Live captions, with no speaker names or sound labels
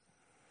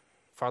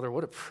Father,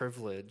 what a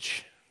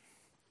privilege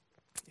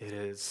it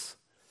is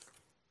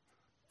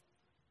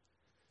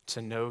to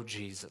know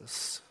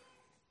Jesus.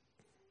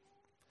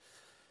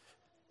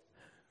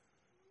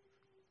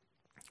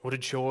 What a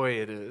joy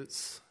it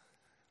is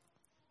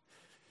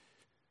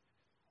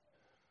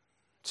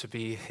to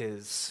be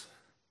his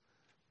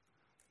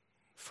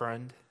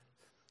friend,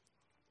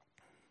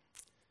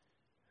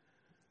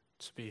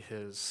 to be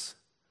his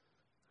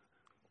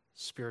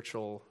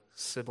spiritual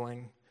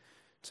sibling,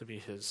 to be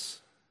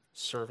his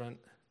servant,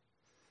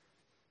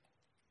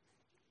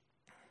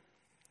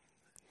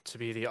 to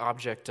be the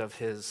object of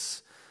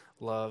his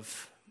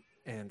love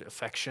and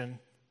affection.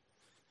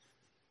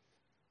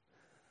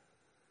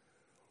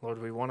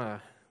 Lord, we want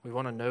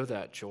to know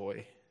that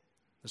joy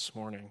this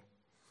morning.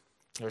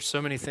 There are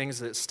so many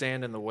things that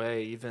stand in the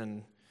way,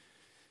 even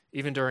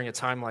during a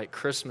time like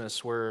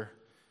Christmas, where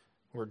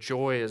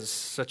joy is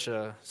such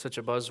a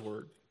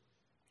buzzword.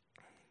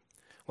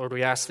 Lord,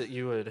 we ask that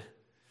you would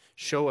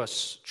show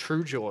us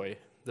true joy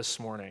this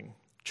morning,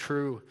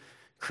 true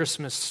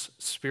Christmas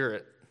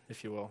spirit,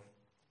 if you will,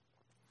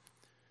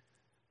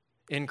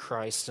 in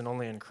Christ and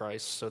only in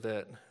Christ, so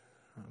that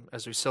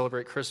as we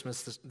celebrate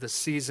Christmas this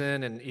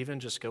season and even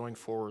just going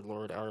forward,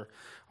 Lord,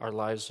 our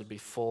lives would be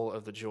full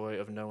of the joy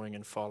of knowing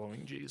and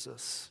following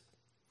Jesus.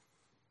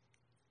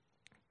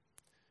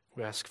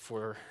 We ask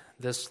for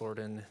this, Lord,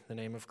 in the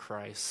name of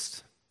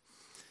Christ.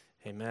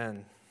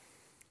 Amen.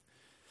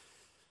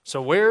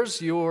 So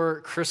where's your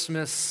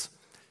Christmas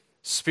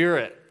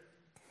spirit?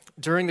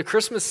 During the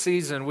Christmas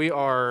season, we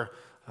are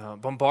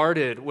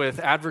bombarded with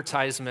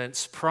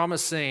advertisements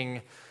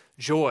promising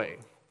joy,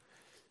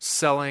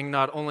 selling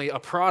not only a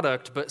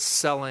product, but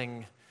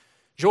selling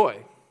joy.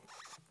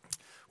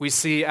 We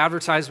see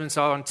advertisements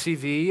on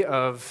TV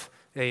of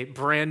a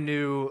brand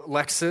new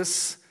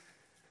Lexus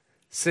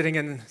sitting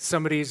in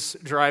somebody's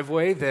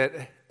driveway that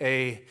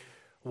a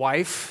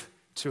wife,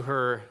 to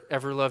her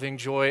ever-loving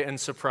joy and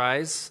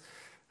surprise,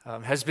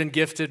 has been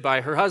gifted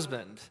by her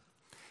husband.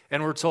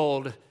 And we're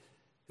told,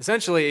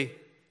 essentially,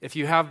 if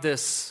you have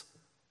this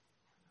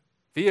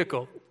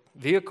vehicle,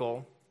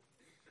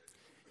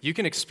 you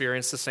can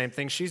experience the same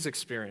thing she's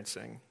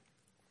experiencing.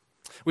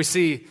 We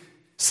see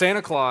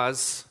Santa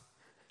Claus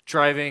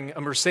driving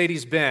a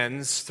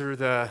Mercedes-Benz through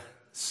the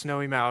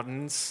snowy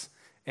mountains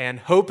and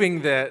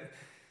hoping that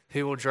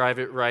he will drive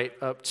it right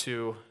up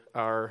to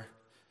our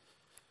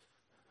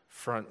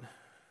front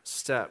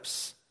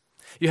steps.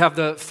 You have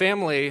the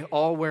family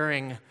all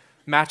wearing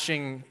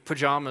matching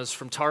pajamas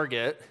from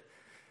Target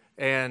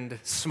and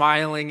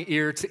smiling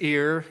ear to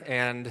ear,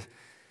 and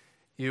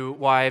you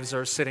wives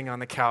are sitting on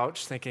the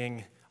couch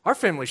thinking, our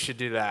family should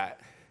do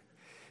that.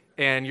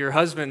 And your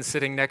husband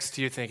sitting next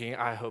to you thinking,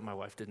 I hope my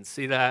wife didn't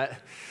see that.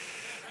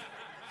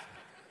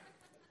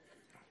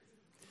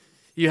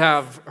 You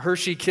have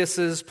Hershey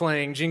Kisses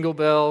playing Jingle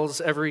Bells.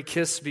 Every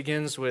kiss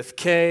begins with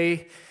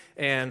K.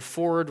 And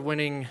Ford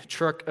winning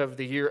Truck of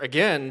the Year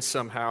again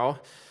somehow.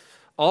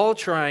 All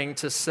trying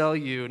to sell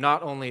you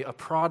not only a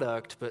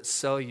product, but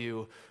sell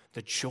you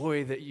the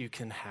joy that you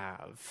can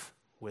have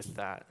with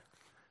that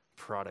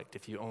product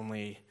if you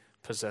only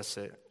possess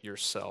it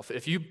yourself.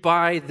 If you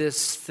buy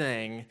this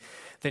thing,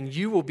 then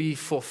you will be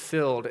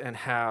fulfilled and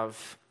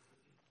have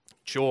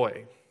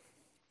joy.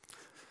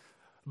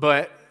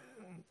 But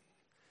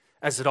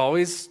as it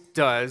always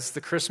does, the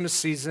Christmas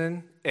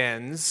season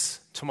ends,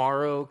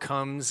 tomorrow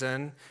comes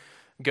and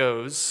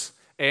goes,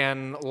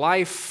 and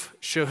life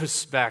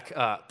shows back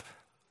up,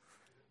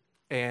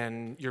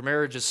 and your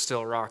marriage is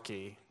still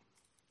rocky,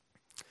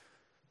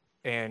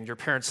 and your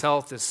parents'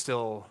 health is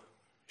still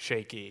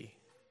shaky,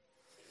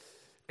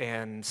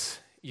 and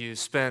you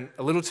spent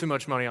a little too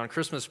much money on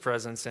Christmas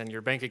presents, and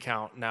your bank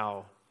account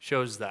now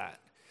shows that.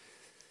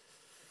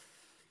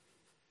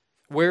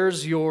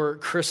 Where's your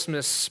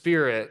Christmas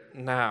spirit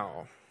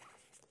now?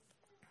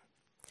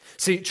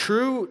 See,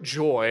 true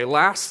joy,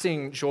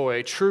 lasting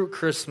joy, true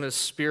Christmas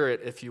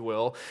spirit, if you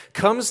will,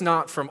 comes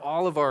not from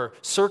all of our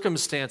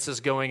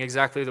circumstances going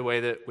exactly the way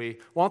that we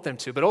want them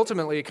to, but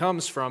ultimately it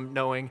comes from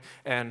knowing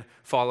and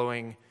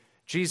following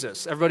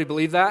Jesus. Everybody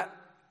believe that?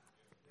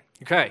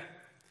 Okay.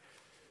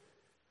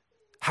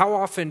 How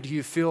often do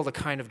you feel the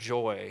kind of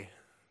joy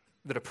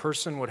that a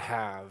person would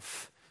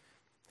have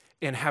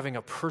in having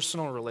a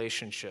personal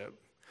relationship,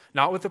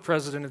 not with the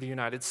President of the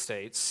United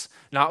States,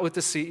 not with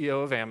the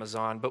CEO of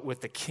Amazon, but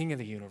with the King of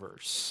the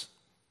universe?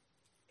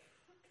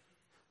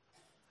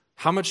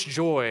 How much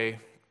joy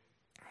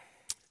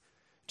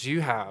do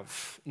you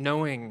have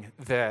knowing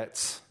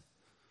that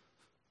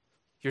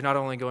you're not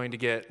only going to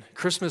get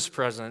Christmas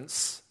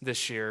presents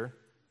this year,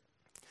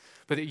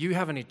 but that you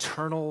have an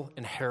eternal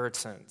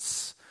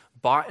inheritance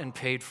bought and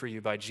paid for you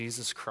by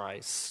Jesus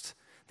Christ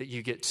that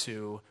you get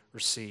to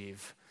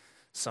receive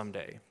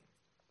someday?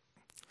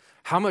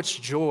 How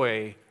much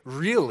joy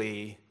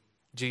really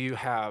do you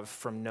have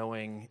from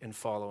knowing and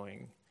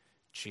following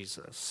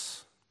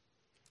Jesus?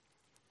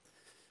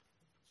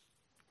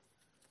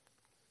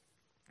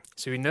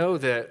 So we know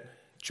that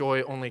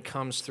joy only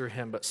comes through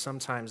him, but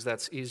sometimes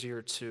that's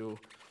easier to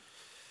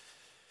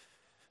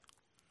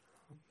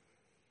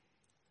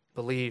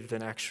believe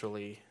than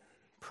actually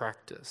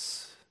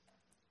practice.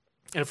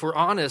 And if we're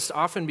honest,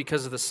 often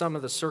because of the sum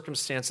of the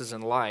circumstances in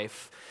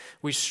life,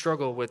 we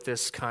struggle with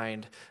this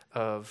kind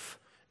of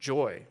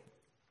joy.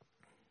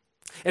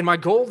 And my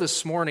goal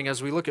this morning,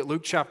 as we look at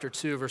Luke chapter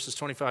 2, verses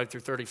 25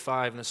 through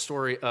 35, and the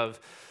story of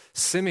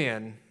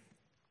Simeon,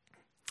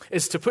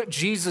 is to put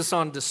Jesus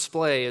on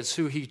display as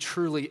who he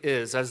truly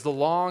is, as the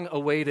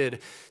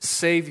long-awaited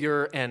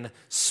Savior and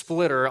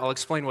splitter. I'll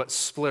explain what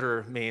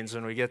splitter means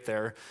when we get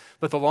there.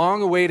 But the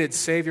long-awaited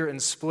Savior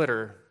and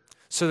splitter,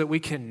 so that we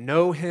can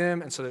know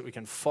him and so that we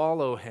can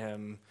follow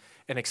him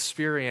and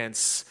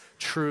experience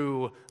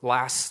true,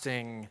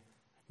 lasting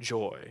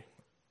joy.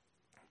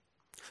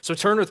 So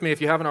turn with me,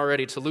 if you haven't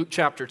already, to Luke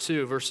chapter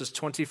 2, verses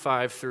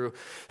 25 through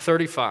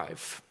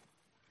 35.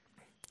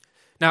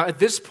 Now, at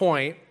this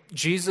point,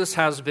 Jesus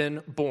has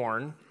been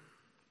born.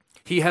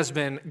 He has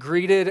been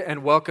greeted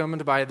and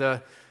welcomed by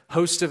the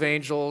host of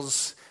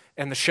angels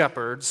and the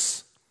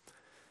shepherds.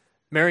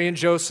 Mary and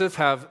Joseph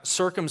have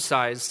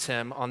circumcised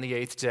him on the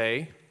 8th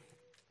day.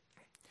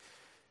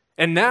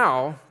 And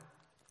now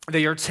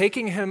they are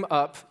taking him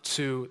up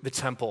to the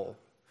temple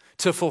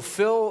to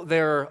fulfill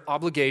their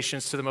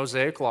obligations to the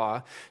Mosaic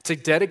law, to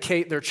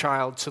dedicate their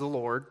child to the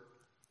Lord,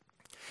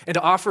 and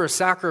to offer a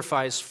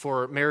sacrifice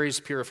for Mary's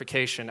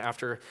purification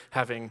after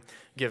having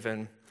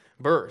given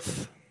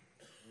birth.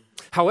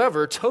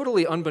 However,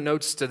 totally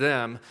unbeknownst to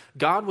them,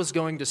 God was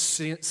going to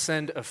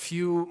send a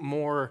few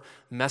more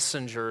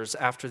messengers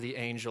after the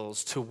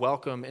angels to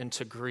welcome and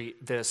to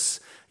greet this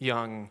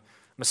young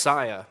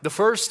Messiah. The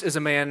first is a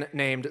man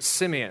named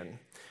Simeon.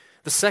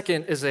 The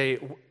second is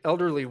an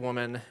elderly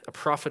woman, a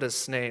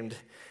prophetess named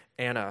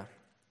Anna.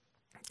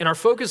 And our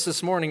focus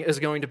this morning is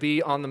going to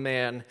be on the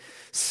man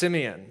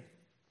Simeon.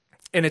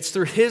 And it's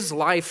through his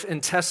life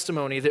and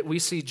testimony that we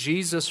see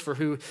Jesus for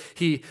who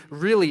he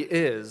really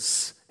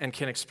is and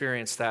can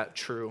experience that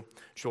true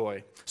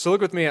joy. So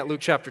look with me at Luke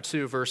chapter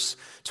 2, verse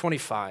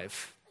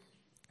 25.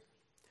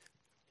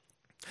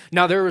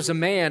 Now there was a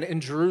man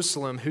in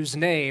Jerusalem whose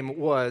name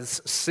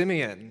was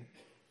Simeon.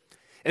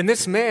 And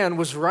this man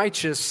was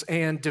righteous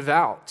and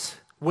devout,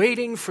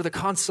 waiting for the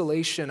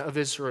consolation of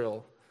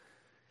Israel.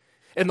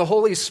 And the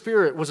Holy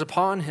Spirit was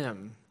upon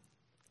him.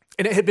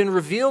 And it had been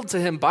revealed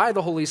to him by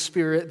the Holy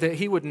Spirit that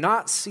he would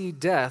not see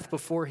death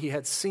before he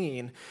had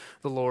seen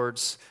the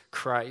Lord's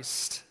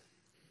Christ.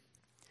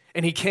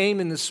 And he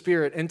came in the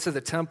Spirit into the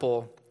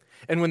temple.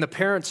 And when the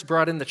parents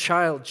brought in the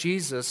child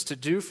Jesus to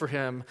do for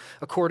him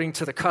according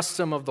to the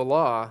custom of the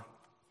law,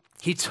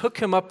 he took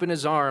him up in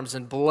his arms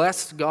and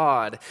blessed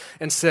God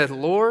and said,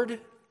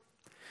 "Lord,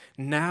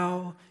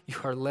 now you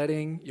are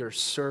letting your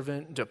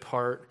servant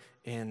depart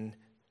in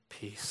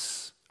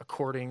peace,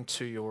 according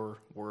to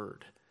your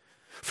word.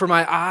 For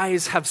my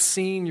eyes have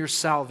seen your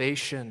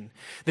salvation,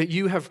 that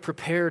you have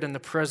prepared in the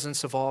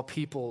presence of all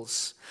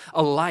peoples,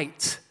 a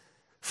light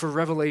for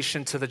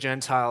revelation to the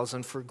Gentiles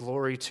and for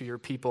glory to your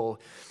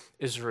people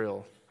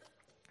Israel."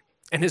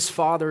 And his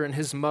father and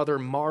his mother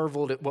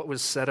marveled at what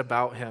was said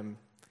about him.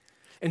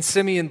 And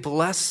Simeon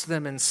blessed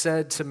them and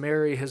said to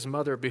Mary, his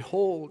mother,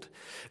 "Behold,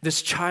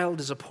 this child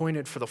is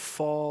appointed for the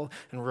fall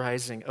and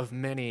rising of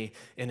many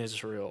in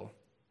Israel,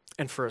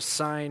 and for a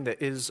sign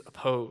that is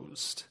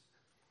opposed.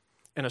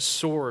 And a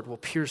sword will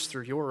pierce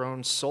through your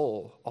own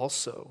soul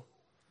also,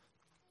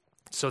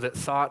 so that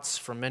thoughts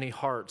from many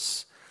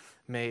hearts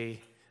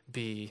may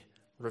be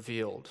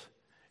revealed."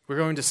 We're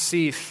going to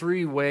see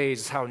 3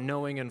 ways how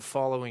knowing and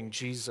following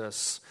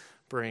Jesus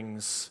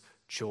brings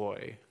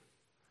joy.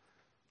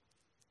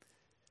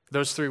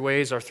 Those 3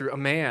 ways are through a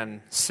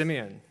man,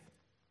 Simeon,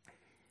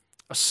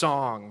 a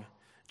song,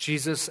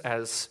 Jesus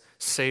as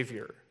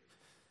Savior,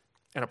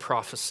 and a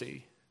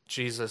prophecy,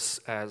 Jesus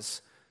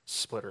as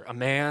splitter. A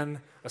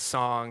man, a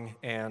song,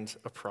 and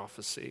a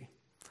prophecy.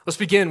 Let's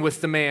begin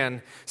with the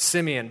man,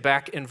 Simeon,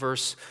 back in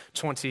verse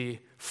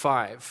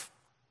 25.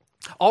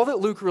 All that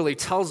Luke really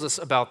tells us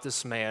about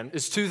this man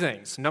is 2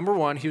 things. Number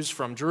 1, he was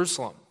from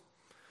Jerusalem.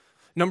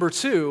 Number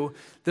 2,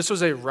 this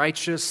was a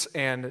righteous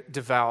and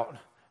devout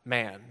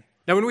man.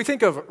 Now, when we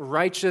think of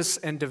righteous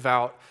and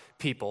devout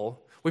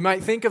people, we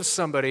might think of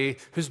somebody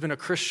who's been a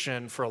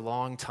Christian for a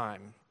long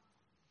time.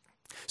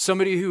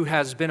 Somebody who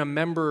has been a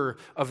member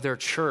of their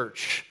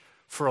church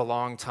for a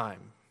long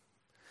time.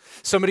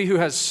 Somebody who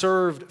has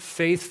served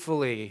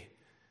faithfully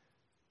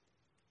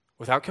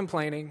without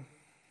complaining,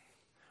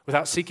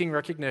 without seeking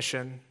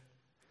recognition.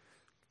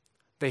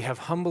 They have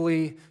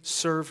humbly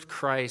served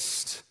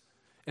Christ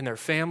in their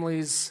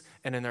families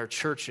and in their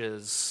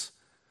churches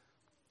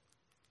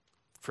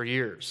for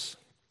years.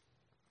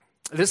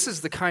 This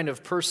is the kind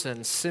of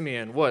person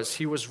Simeon was.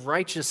 He was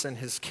righteous in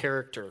his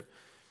character.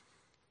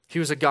 He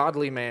was a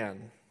godly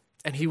man,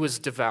 and he was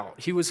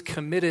devout. He was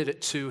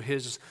committed to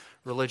his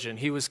religion.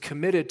 He was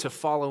committed to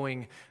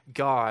following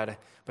God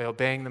by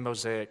obeying the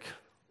Mosaic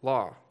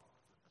law.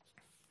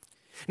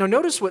 Now,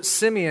 notice what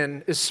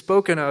Simeon is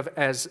spoken of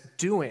as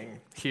doing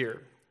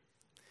here.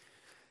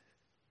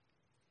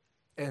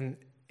 And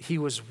he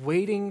was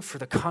waiting for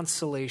the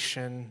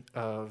consolation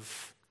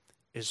of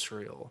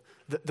Israel,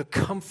 the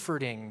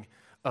comforting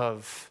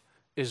of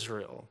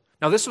Israel.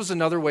 Now, this was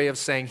another way of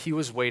saying he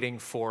was waiting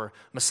for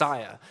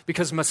Messiah,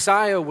 because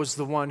Messiah was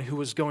the one who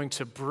was going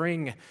to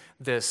bring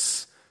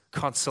this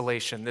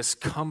consolation, this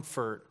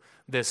comfort,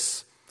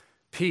 this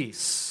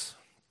peace.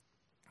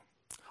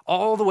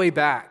 All the way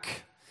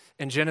back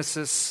in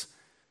Genesis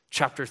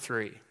chapter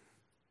 3.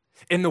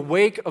 In the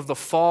wake of the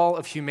fall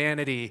of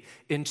humanity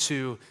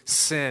into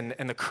sin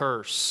and the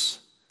curse,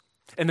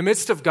 in the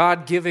midst of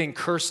God giving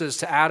curses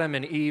to Adam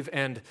and Eve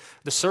and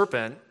the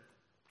serpent,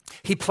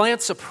 he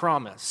plants a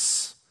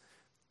promise.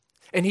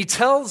 And he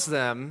tells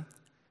them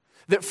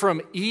that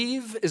from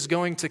Eve is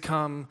going to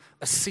come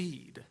a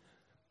seed.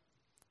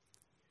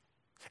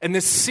 And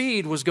this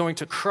seed was going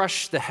to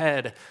crush the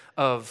head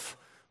of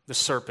the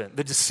serpent,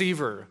 the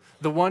deceiver,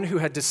 the one who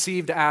had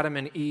deceived Adam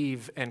and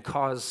Eve and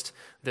caused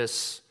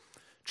this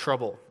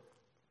trouble.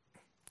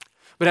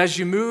 But as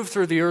you move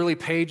through the early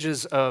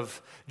pages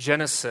of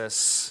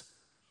Genesis,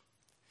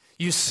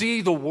 you see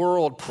the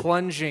world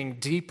plunging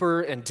deeper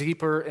and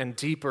deeper and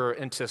deeper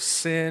into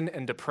sin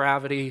and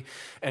depravity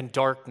and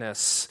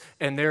darkness,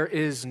 and there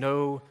is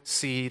no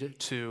seed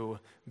to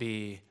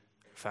be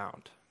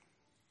found.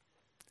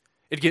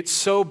 It gets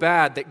so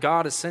bad that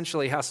God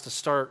essentially has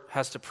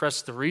to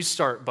press the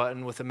restart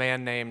button with a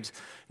man named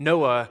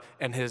Noah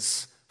and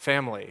his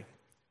family.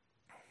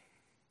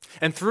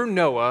 And through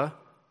Noah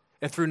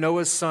and through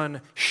Noah's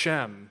son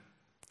Shem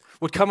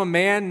would come a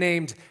man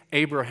named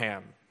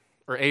Abram.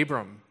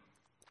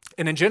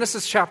 And in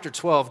Genesis chapter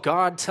 12,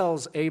 God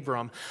tells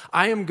Abram,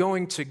 I am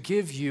going to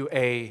give you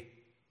a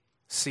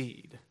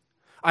seed.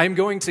 I am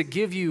going to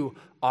give you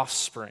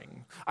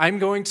offspring. I'm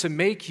going to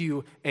make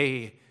you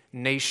a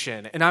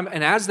nation. And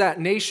as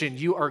that nation,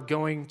 you are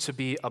going to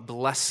be a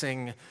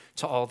blessing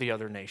to all the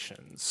other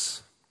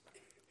nations.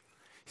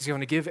 He's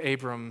going to give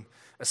Abram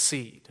a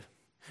seed.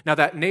 Now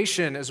that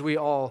nation, as we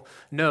all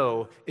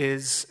know,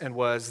 is and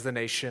was the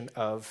nation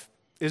of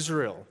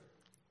Israel.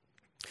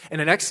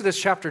 And in Exodus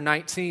chapter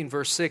 19,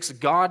 verse 6,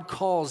 God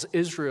calls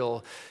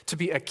Israel to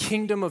be a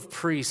kingdom of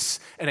priests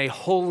and a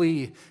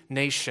holy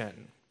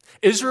nation.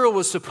 Israel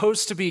was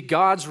supposed to be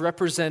God's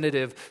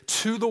representative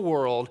to the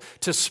world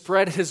to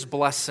spread his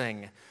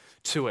blessing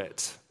to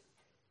it.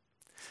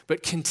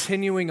 But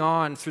continuing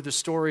on through the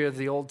story of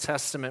the Old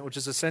Testament, which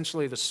is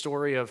essentially the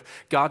story of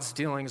God's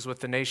dealings with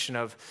the nation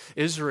of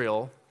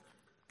Israel,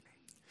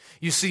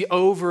 you see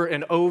over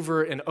and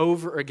over and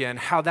over again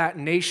how that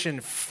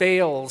nation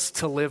fails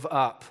to live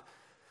up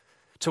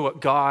to what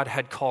God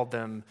had called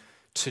them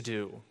to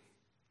do.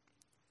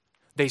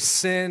 They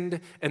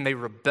sinned and they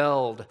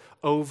rebelled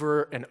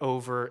over and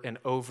over and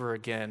over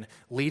again,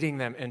 leading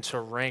them into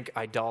rank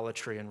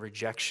idolatry and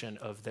rejection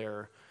of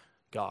their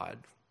God.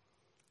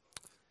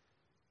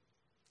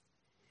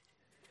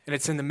 And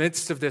it's in the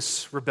midst of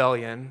this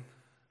rebellion,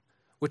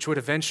 which would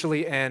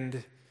eventually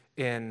end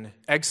in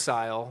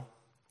exile,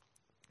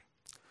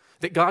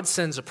 that God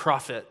sends a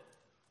prophet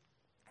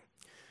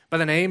by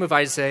the name of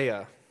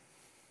Isaiah.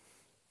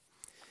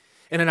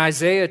 And in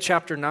Isaiah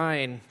chapter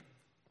 9,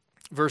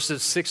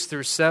 verses 6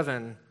 through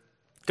 7,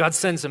 God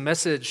sends a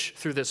message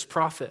through this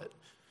prophet.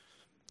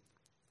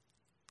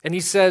 And he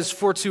says,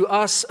 "For to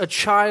us a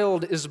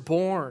child is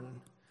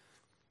born,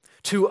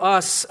 to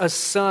us a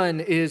son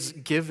is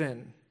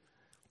given,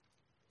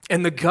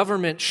 and the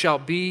government shall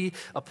be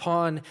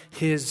upon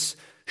his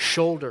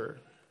shoulder.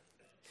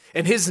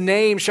 And his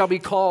name shall be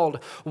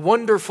called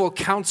Wonderful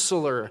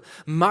Counselor,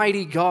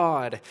 Mighty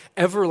God,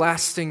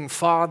 Everlasting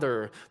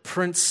Father,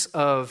 Prince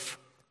of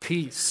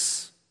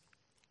Peace.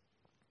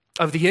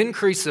 Of the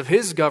increase of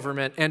his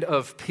government and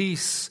of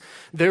peace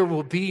there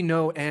will be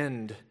no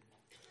end.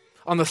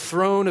 On the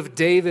throne of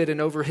David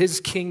and over his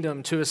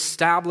kingdom, to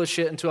establish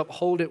it and to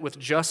uphold it with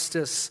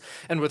justice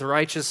and with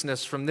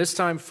righteousness from this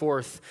time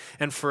forth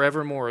and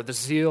forevermore. The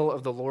zeal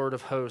of the Lord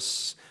of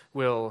hosts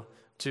will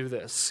do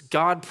this."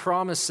 God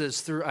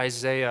promises through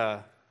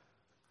Isaiah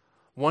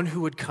one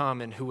who would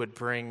come and who would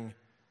bring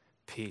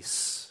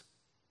peace.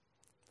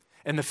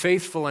 And the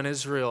faithful in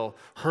Israel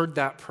heard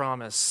that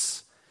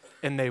promise,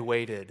 and they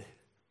waited.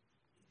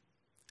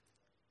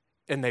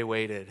 And they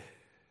waited.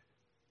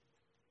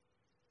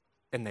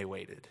 And they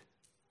waited.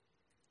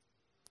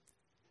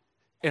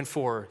 And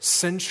for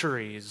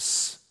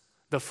centuries,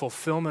 the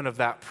fulfillment of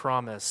that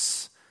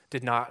promise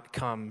did not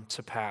come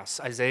to pass.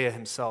 Isaiah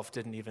himself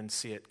didn't even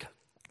see it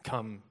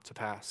come to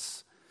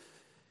pass.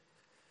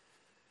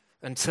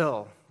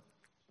 Until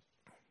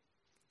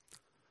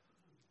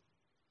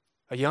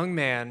a young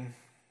man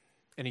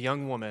and a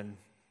young woman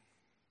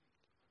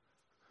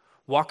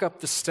walk up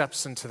the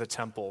steps into the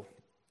temple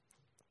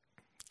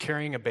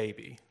carrying a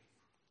baby.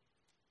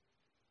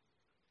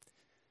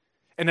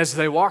 And as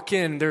they walk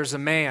in, there's a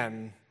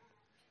man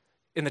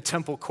in the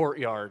temple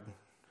courtyard,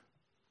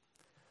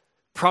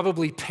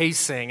 probably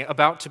pacing,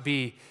 about to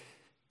be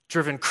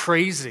driven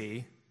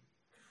crazy,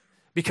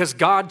 because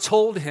God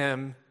told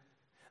him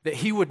that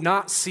he would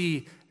not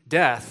see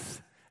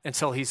death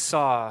until he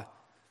saw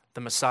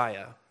the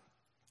Messiah.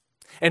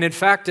 And in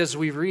fact, as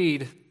we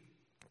read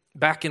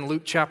back in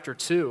Luke chapter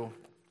 2,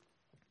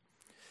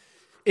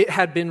 it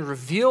had been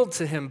revealed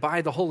to him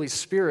by the Holy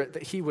Spirit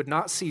that he would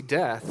not see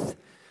death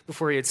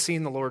before he had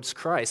seen the Lord's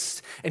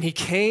Christ. And he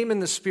came in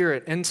the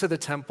Spirit into the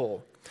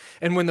temple.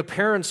 And when the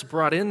parents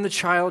brought in the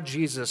child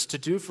Jesus to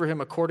do for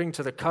him according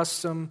to the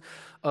custom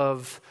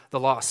of the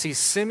law. See,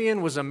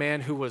 Simeon was a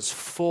man who was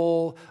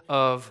full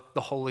of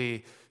the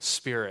Holy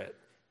Spirit.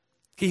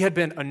 He had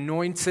been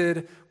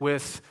anointed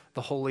with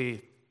the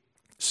Holy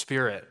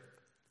Spirit.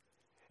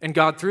 And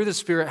God, through the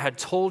Spirit,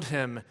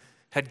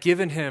 had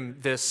given him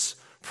this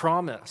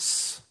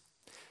promise.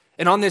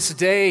 And on this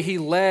day, he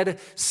led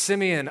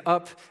Simeon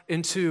up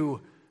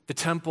into the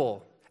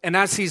temple. And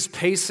as he's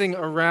pacing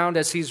around,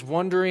 as he's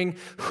wondering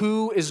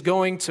who is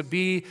going to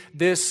be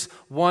this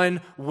one,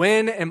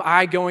 when am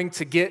I going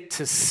to get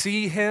to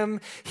see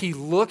him? He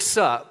looks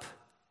up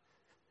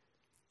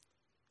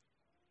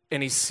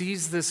and he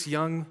sees this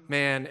young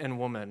man and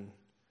woman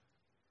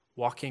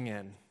walking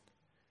in.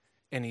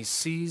 And he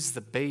sees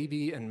the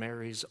baby in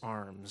Mary's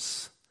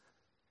arms.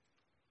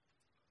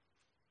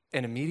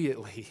 And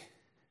immediately,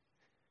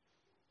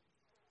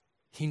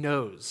 he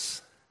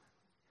knows.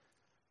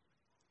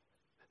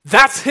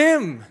 That's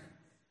him.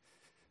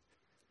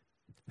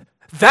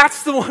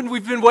 That's the one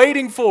we've been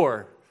waiting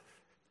for.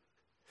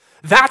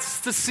 That's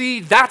the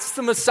seed. That's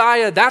the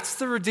Messiah. That's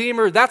the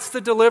Redeemer. That's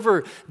the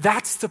Deliverer.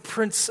 That's the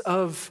Prince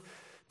of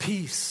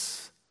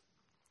Peace.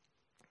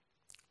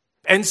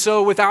 And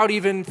so, without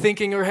even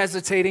thinking or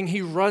hesitating,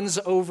 he runs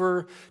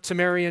over to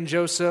Mary and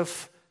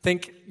Joseph.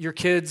 Think your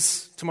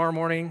kids tomorrow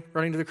morning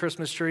running to the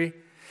Christmas tree.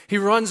 He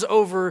runs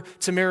over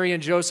to Mary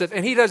and Joseph,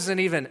 and he doesn't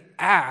even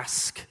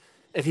ask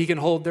if he can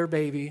hold their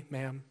baby.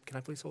 Ma'am, can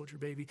I please hold your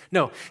baby?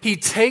 No, he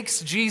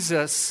takes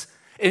Jesus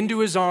into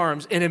his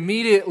arms and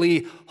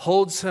immediately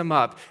holds him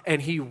up,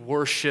 and he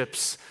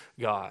worships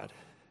God.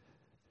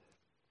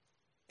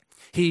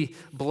 He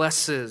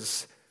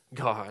blesses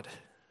God.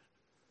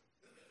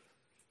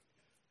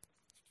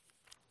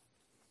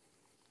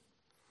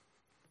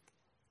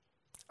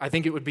 I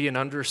think it would be an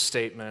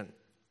understatement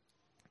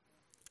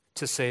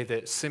to say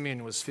that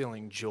Simeon was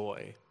feeling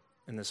joy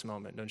in this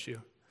moment, don't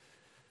you?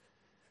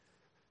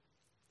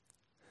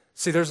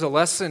 See, there's a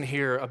lesson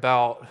here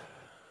about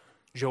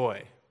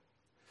joy,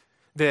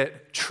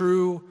 that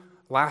true,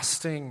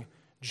 lasting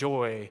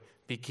joy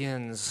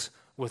begins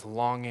with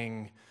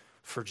longing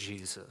for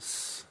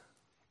Jesus.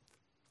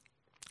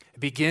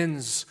 It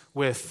begins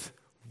with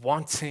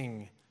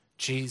wanting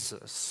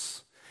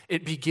Jesus.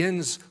 It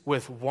begins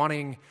with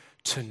wanting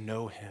to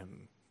know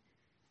him,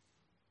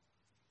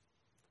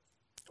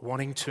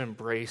 wanting to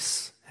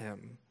embrace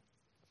him.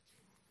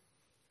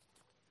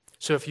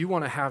 So if you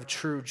want to have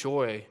true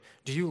joy,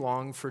 do you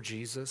long for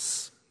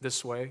Jesus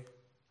this way?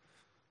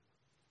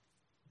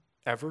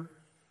 Ever?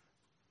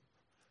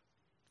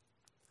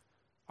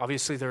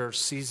 Obviously, there are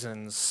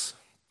seasons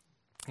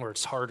where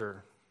it's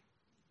harder.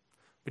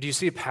 But do you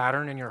see a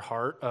pattern in your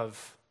heart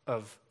of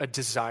a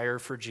desire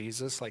for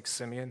Jesus like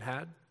Simeon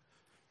had?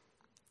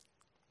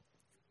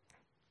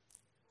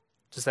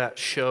 Does that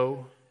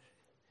show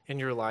in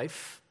your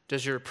life?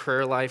 Does your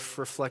prayer life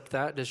reflect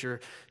that? Does your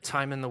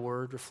time in the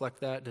Word reflect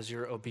that? Does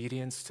your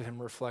obedience to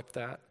him reflect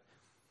that?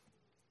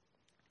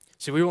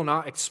 See, we will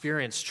not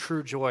experience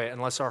true joy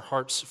unless our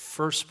heart's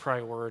first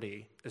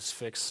priority is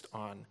fixed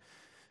on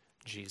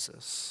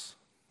Jesus.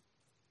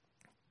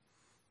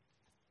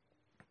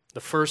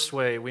 The first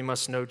way we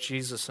must know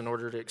Jesus in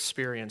order to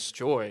experience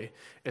joy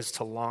is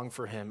to long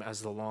for him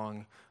as the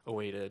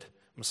long-awaited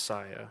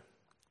Messiah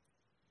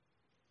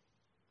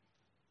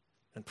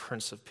and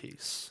Prince of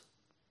Peace.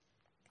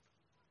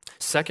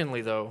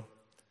 Secondly, though,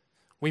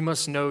 we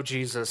must know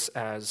Jesus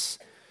as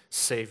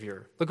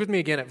Savior. Look with me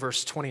again at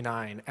verse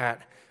 29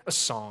 at a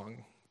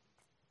song.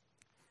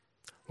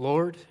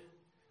 Lord,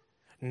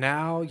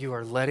 now you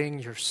are letting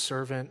your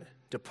servant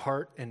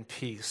depart in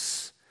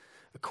peace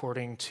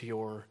according to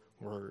your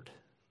word.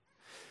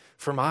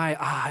 For my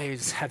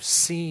eyes have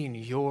seen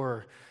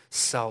your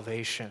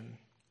salvation,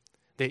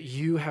 that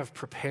you have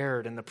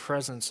prepared in the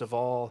presence of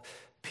all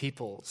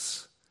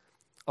peoples,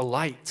 a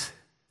light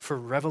for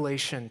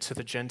revelation to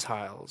the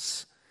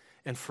Gentiles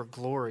and for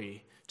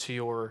glory to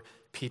your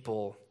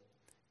people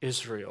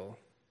Israel.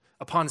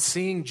 Upon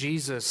seeing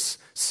Jesus,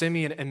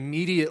 Simeon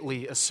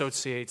immediately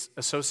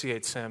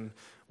associates him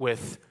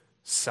with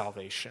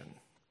salvation.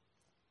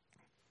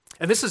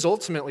 And this is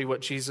ultimately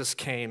what Jesus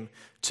came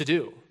to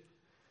do.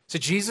 So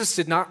Jesus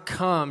did not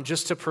come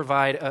just to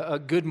provide a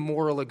good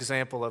moral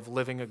example of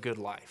living a good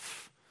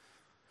life.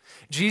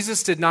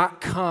 Jesus did not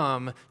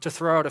come to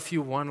throw out a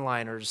few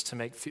one-liners to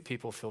make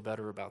people feel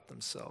better about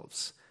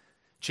themselves.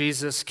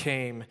 Jesus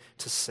came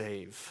to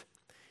save.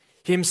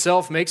 He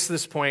himself makes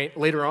this point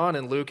later on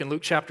in Luke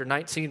chapter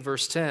 19,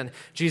 verse 10.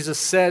 Jesus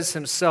says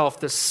himself,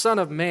 the Son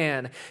of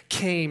Man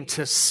came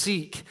to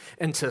seek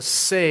and to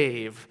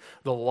save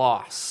the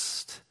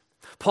lost.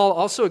 Paul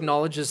also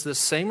acknowledges this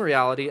same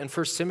reality in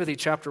 1 Timothy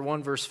chapter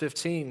 1, verse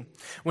 15,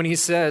 when he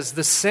says,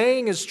 the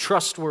saying is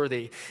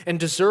trustworthy and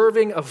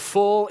deserving of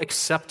full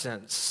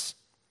acceptance.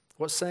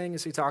 What saying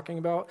is he talking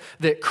about?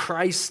 That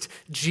Christ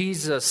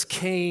Jesus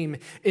came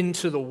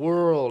into the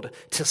world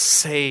to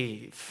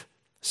save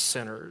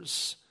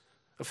sinners,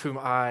 of whom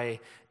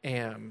I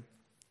am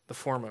the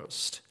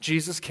foremost.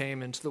 Jesus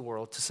came into the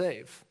world to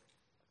save.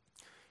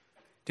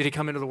 Did he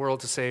come into the world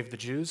to save the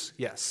Jews?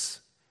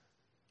 Yes.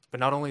 But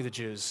not only the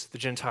Jews, the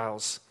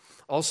Gentiles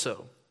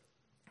also.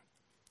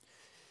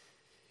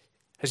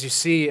 As you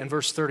see in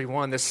verse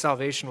 31, this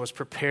salvation was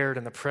prepared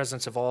in the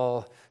presence of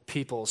all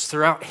peoples.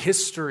 Throughout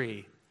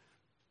history,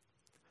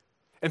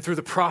 and through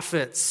the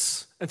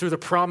prophets, and through the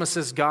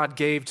promises God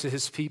gave to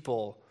his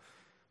people,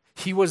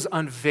 he was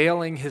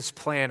unveiling his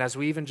plan, as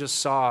we even just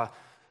saw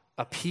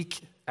a peek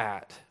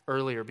at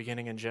earlier,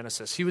 beginning in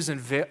Genesis. He was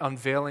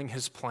unveiling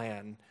his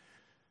plan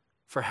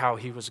for how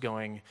he was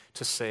going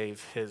to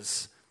save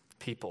his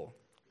people.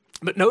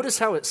 But notice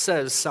how it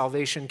says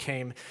salvation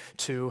came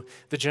to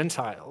the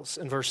Gentiles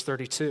in verse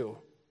 32.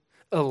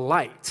 A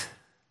light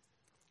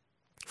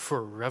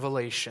for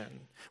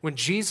revelation. When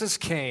Jesus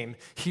came,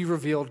 he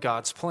revealed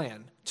God's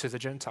plan to the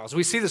Gentiles.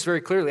 We see this very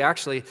clearly,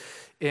 actually,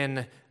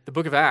 in the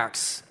book of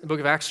Acts,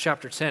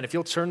 chapter 10. If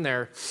you'll turn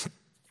there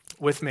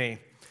with me.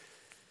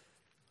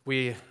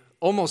 We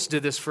almost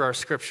did this for our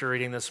scripture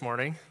reading this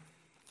morning.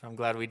 I'm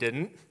glad we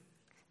didn't.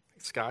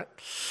 Scott.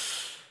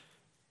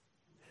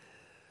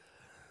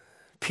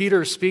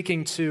 Peter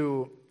speaking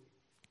to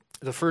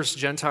the first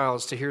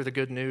Gentiles to hear the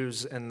good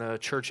news in the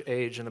church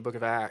age in the book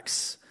of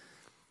Acts.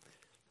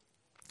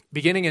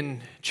 Beginning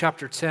in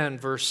chapter 10,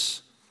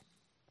 verse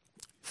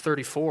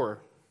 34.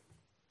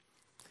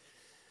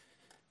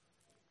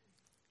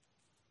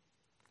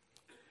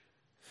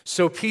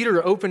 So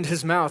Peter opened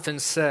his mouth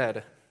and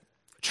said,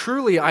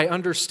 "Truly I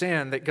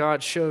understand that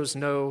God shows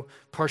no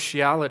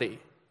partiality.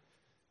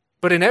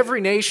 But in every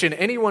nation,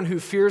 anyone who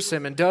fears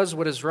him and does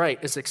what is right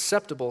is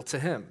acceptable to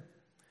him.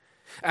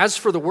 As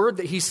for the word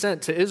that he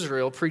sent to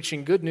Israel,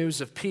 preaching good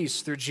news of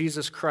peace through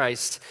Jesus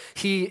Christ,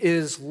 he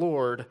is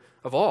Lord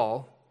of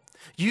all.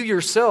 You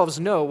yourselves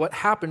know what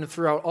happened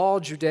throughout all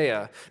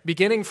Judea,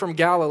 beginning from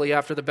Galilee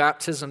after the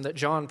baptism that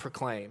John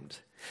proclaimed,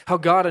 how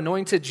God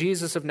anointed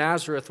Jesus of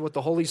Nazareth with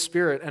the Holy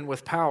Spirit and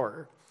with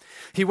power.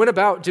 He went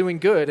about doing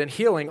good and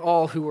healing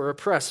all who were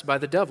oppressed by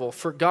the devil,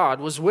 for God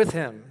was with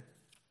him.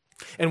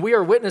 And we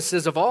are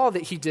witnesses of all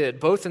that he did,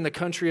 both in the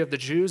country of the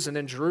Jews and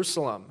in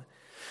Jerusalem.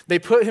 They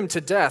put him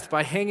to death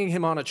by hanging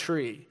him on a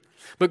tree.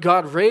 But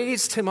God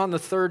raised him on the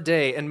third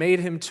day and made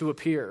him to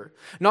appear,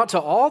 not to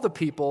all the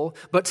people,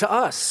 but to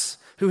us,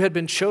 who had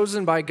been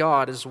chosen by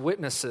God as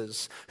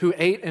witnesses, who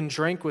ate and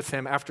drank with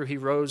him after he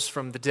rose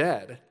from the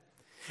dead.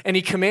 And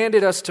he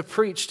commanded us to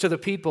preach to the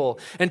people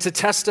and to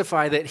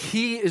testify that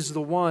he is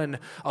the one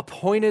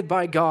appointed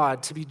by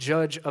God to be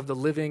judge of the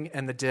living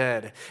and the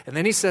dead." And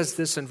then he says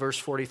this in verse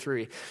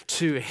 43,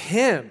 "To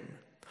him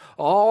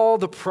all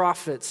the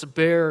prophets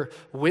bear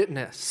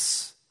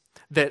witness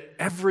that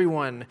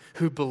everyone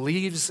who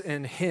believes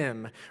in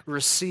him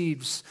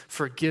receives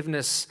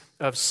forgiveness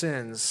of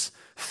sins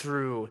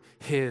through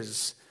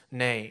his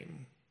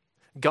name."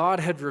 God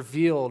had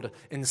revealed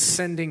in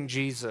sending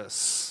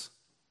Jesus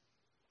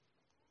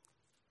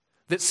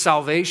that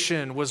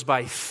salvation was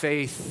by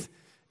faith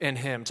in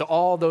him to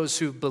all those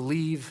who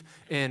believe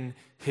in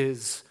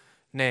his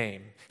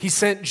name. He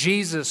sent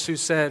Jesus, who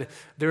said,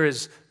 "There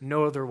is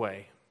no other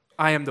way.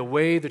 I am the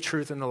way, the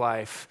truth, and the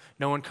life.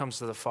 No one comes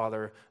to the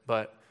Father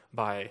but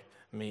by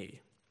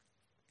me."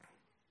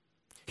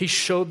 He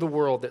showed the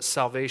world that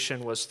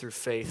salvation was through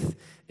faith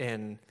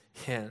in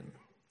him.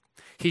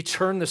 He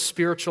turned the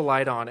spiritual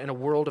light on in a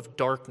world of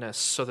darkness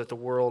so that the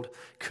world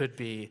could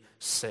be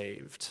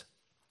saved.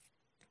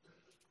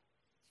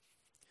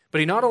 But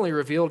he not only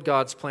revealed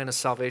God's plan of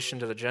salvation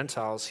to the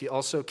Gentiles, he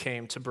also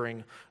came to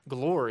bring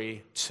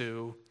glory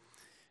to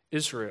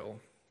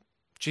Israel.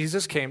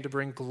 Jesus came to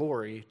bring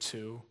glory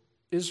to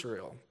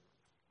Israel.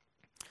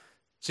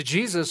 So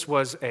Jesus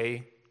was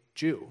a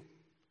Jew.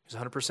 He was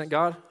 100%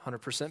 God,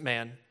 100%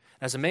 man.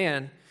 As a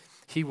man,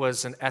 he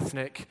was an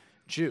ethnic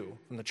Jew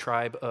from the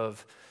tribe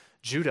of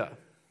Judah.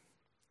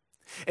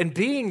 And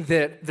being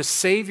that the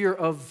Savior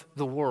of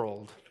the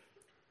world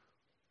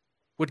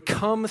would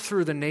come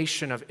through the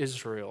nation of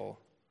Israel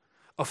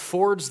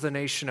affords the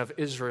nation of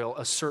Israel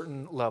a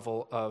certain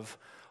level of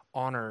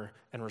honor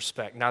and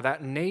respect. Now,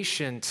 that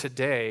nation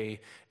today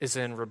is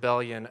in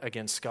rebellion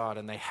against God,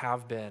 and they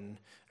have been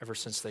ever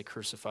since they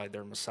crucified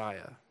their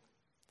Messiah.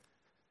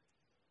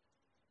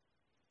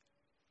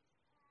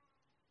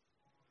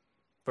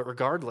 But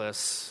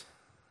regardless,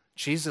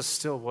 Jesus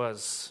still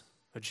was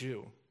a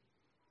Jew.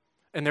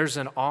 And there's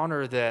an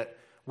honor that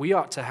we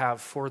ought to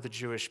have for the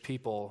Jewish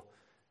people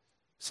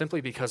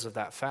simply because of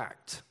that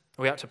fact.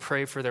 We ought to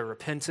pray for their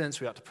repentance.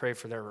 We ought to pray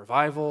for their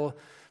revival,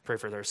 pray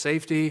for their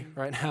safety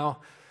right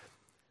now.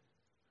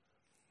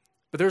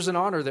 But there's an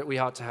honor that we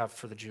ought to have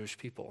for the Jewish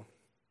people.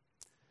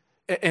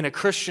 And a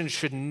Christian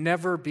should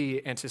never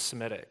be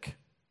anti-Semitic,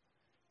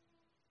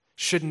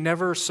 should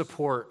never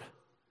support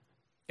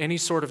any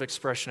sort of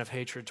expression of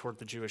hatred toward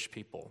the Jewish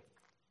people.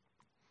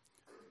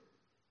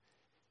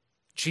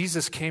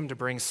 Jesus came to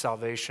bring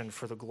salvation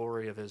for the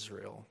glory of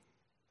Israel.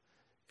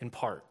 in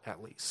part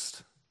at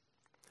least.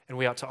 And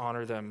we ought to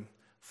honor them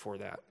for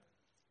that.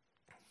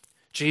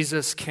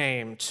 Jesus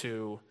came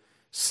to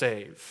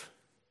save.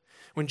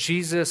 When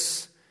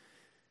Jesus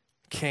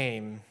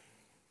came,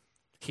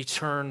 he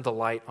turned the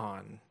light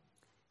on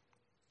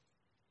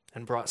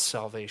and brought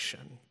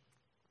salvation.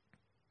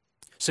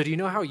 So do you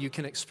know how you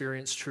can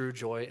experience true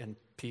joy and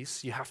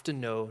peace? You have to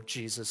know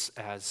Jesus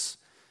as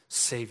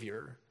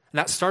Savior. And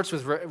that starts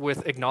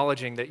with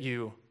acknowledging that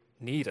you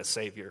need a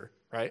Savior,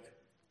 right?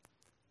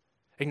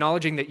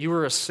 Acknowledging that you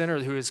are a sinner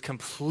who is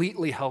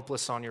completely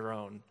helpless on your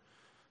own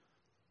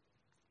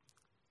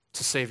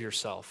to save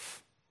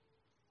yourself.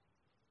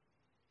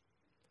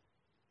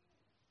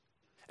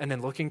 And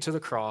then looking to the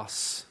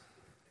cross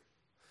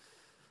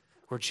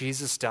where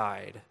Jesus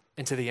died,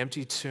 into the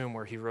empty tomb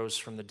where he rose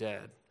from the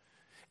dead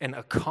and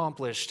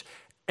accomplished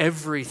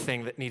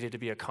everything that needed to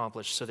be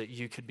accomplished so that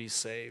you could be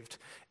saved,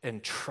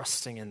 and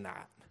trusting in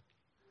that.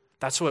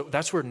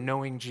 That's where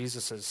knowing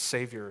Jesus as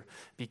Savior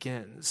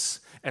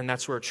begins. And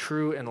that's where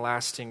true and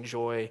lasting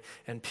joy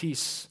and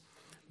peace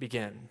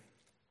begin.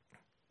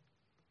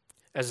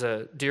 As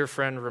a dear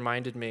friend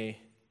reminded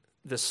me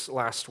this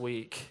last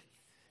week,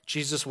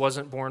 Jesus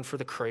wasn't born for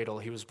the cradle,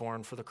 he was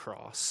born for the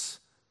cross.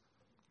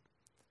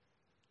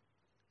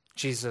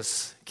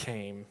 Jesus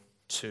came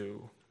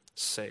to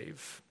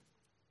save.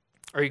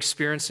 Are you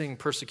experiencing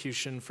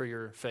persecution for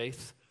your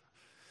faith?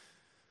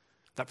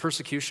 That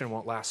persecution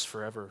won't last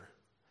forever.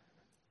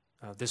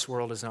 This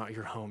world is not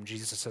your home.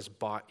 Jesus has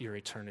bought your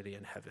eternity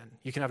in heaven.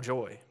 You can have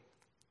joy.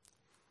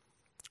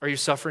 Are you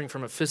suffering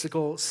from a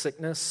physical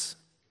sickness?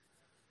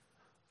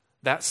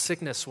 That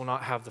sickness will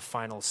not have the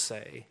final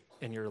say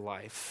in your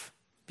life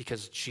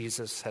because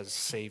Jesus has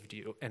saved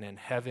you. And in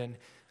heaven,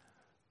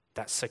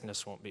 that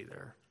sickness won't be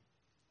there.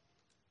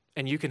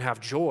 And you can have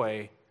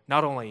joy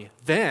not only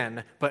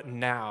then, but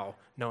now,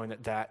 knowing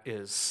that that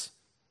is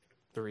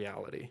the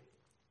reality.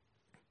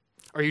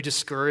 Are you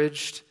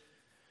discouraged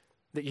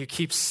that you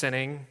keep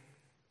sinning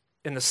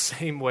in the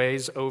same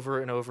ways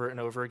over and over and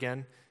over again?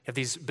 You have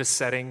these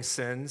besetting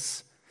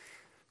sins.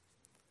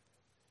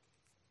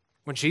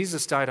 When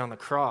Jesus died on the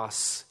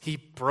cross, he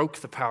broke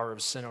the power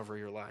of sin over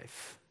your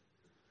life.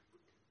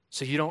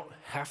 So you don't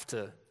have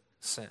to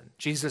sin.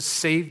 Jesus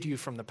saved you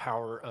from the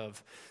power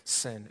of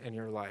sin in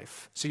your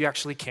life. So you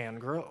actually can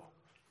grow.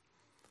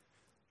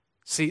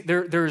 See,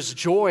 there's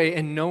joy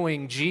in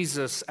knowing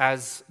Jesus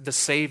as the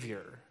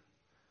Savior.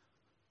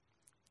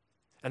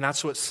 And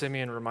that's what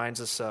Simeon reminds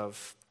us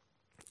of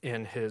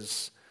in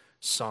his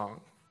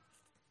song.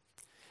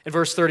 In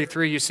verse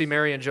 33, you see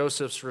Mary and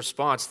Joseph's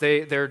response.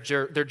 Their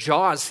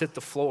jaws hit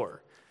the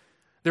floor.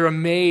 They're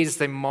amazed.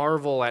 They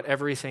marvel at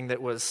everything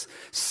that was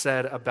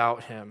said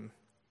about him.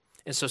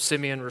 And so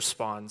Simeon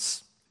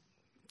responds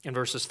in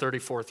verses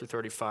 34 through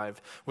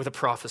 35 with a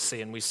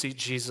prophecy, and we see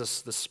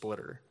Jesus the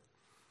splitter.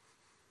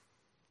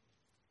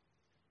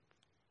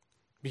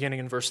 Beginning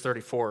in verse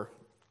 34.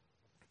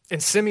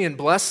 And Simeon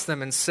blessed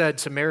them and said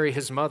to Mary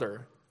his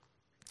mother,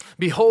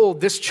 "Behold,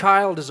 this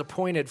child is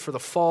appointed for the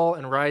fall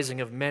and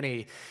rising of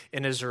many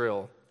in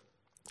Israel,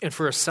 and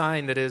for a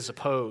sign that is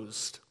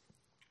opposed.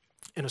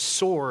 And a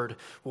sword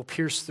will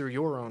pierce through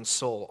your own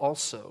soul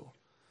also,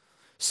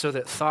 so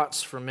that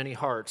thoughts from many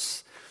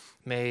hearts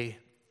may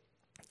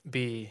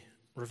be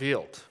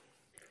revealed."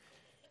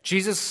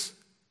 Jesus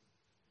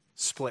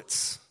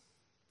splits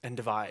and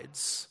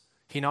divides.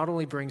 He not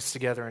only brings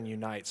together and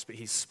unites, but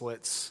he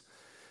splits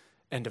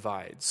and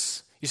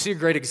divides. You see a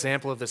great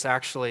example of this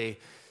actually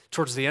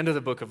towards the end of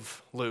the book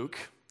of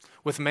Luke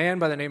with a man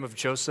by the name of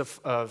Joseph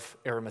of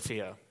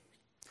Arimathea.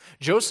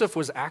 Joseph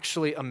was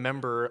actually a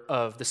member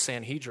of the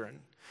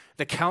Sanhedrin,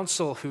 the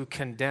council who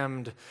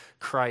condemned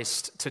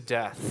Christ to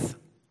death.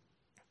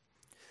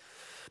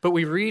 But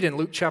we read in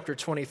Luke chapter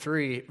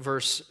 23,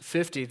 verse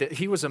 50, that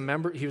he was a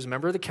member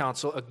of the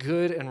council, a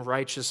good and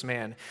righteous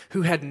man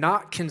who had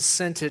not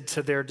consented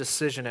to their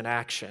decision and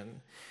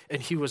action.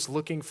 And he was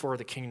looking for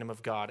the kingdom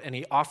of God. And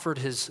he offered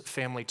his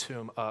family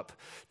tomb up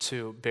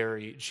to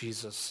bury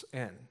Jesus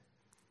in.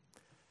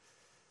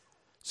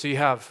 So you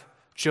have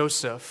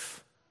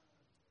Joseph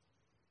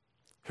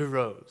who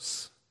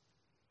rose.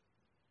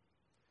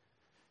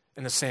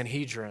 And the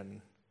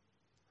Sanhedrin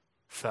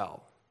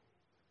fell.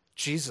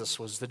 Jesus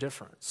was the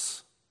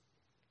difference.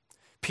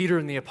 Peter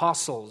and the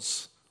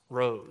apostles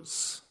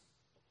rose.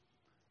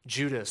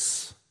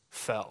 Judas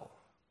fell.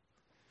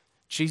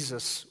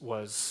 Jesus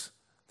was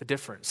the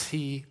difference.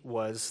 He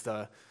was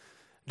the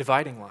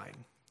dividing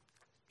line.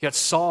 You got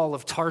Saul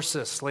of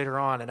Tarsus later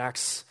on in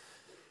Acts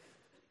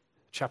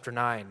chapter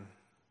 9,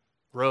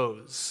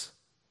 rose,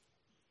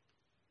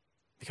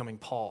 becoming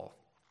Paul.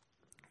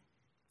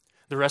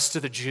 The rest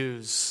of the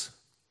Jews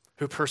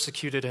who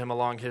persecuted him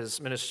along his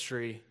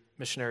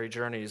missionary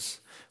journeys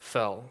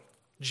fell.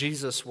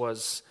 Jesus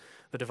was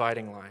the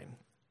dividing line.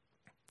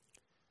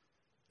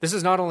 This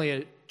is not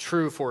only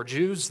true for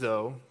Jews,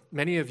 though.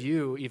 Many of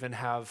you even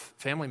have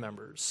family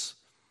members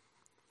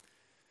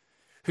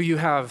who you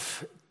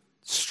have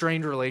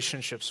strained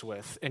relationships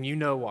with, and you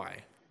know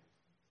why.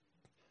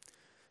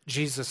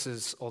 Jesus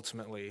is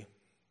ultimately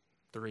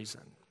the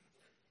reason.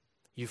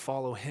 You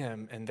follow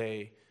him and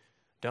they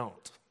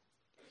don't.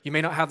 You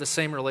may not have the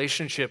same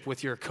relationship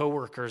with your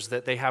coworkers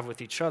that they have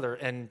with each other,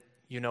 and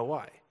you know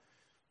why.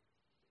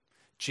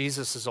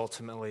 Jesus is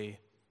ultimately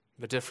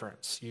the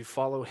difference. You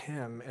follow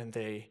him and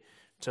they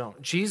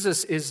don't.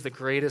 Jesus is the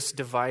greatest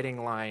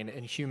dividing line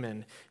in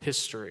human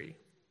history.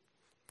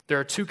 There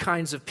are two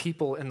kinds of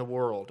people in the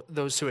world,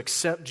 those who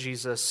accept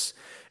Jesus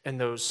and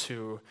those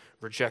who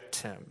reject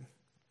him.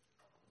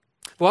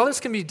 While this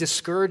can be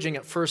discouraging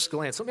at first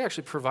glance, let me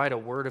actually provide a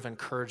word of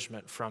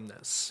encouragement from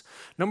this.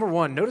 Number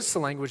one, notice the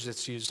language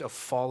that's used of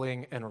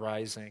falling and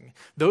rising.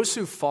 Those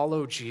who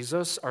follow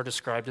Jesus are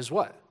described as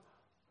what?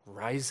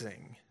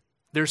 Rising.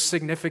 There's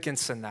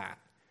significance in that.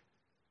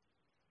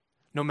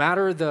 No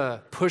matter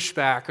the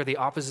pushback or the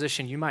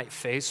opposition you might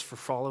face for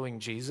following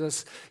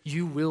Jesus,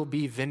 you will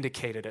be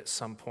vindicated at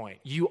some point.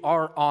 You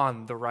are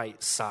on the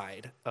right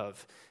side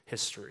of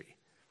history.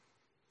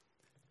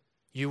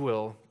 You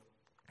will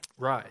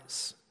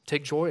rise.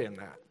 Take joy in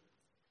that.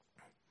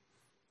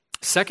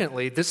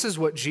 Secondly, this is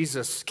what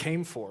Jesus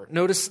came for.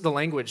 Notice the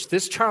language.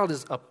 This child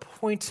is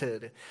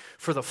appointed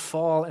for the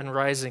fall and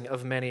rising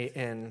of many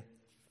in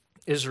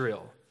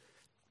Israel.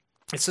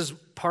 This is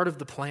part of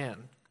the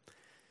plan.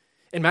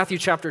 In Matthew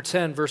chapter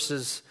 10,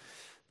 verses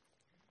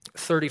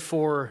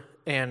 34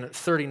 and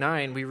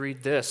 39, we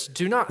read this: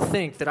 "Do not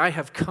think that I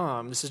have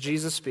come," this is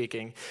Jesus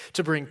speaking,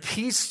 "to bring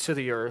peace to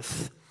the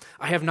earth.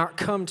 I have not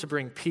come to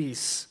bring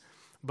peace,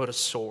 but a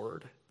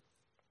sword.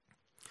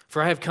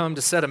 For I have come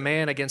to set a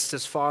man against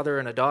his father,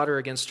 and a daughter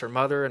against her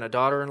mother, and a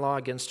daughter-in-law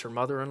against her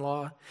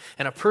mother-in-law.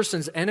 And a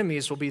person's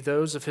enemies will be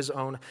those of his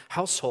own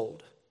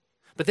household."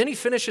 But then he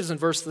finishes in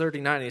verse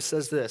 39, and he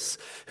says this: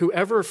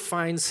 "Whoever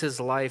finds his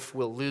life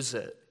will lose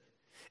it,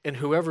 and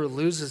whoever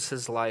loses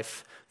his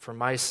life for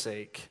my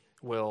sake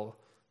will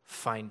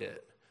find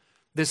it."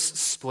 This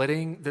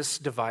splitting, this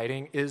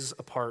dividing is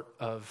a part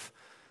of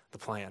the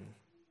plan.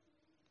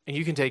 And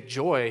you can take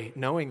joy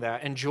knowing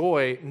that, and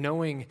joy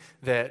knowing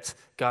that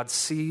God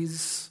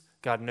sees,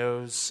 God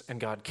knows, and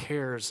God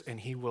cares, and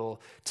he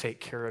will take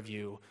care of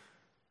you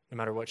no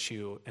matter what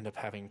you end up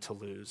having to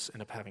lose,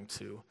 end up having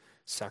to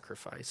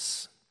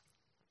sacrifice.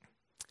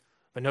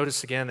 But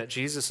notice again that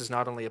Jesus is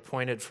not only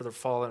appointed for the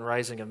fall and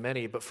rising of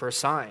many, but for a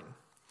sign.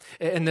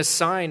 And this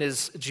sign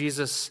is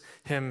Jesus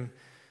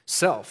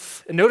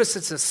himself. And notice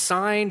it's a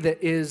sign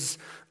that is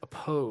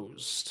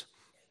opposed.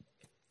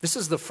 This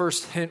is the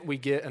first hint we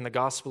get in the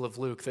Gospel of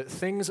Luke that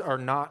things are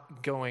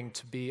not going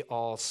to be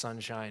all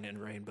sunshine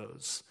and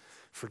rainbows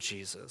for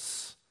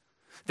Jesus.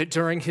 That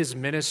during his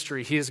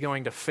ministry, he is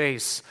going to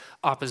face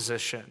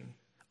opposition,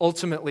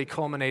 ultimately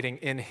culminating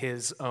in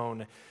his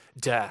own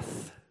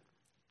death.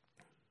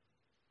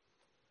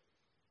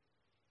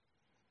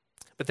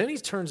 But then he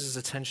turns his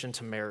attention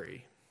to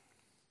Mary.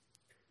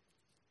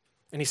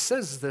 And he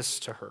says this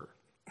to her: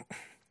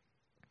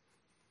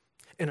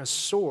 "And a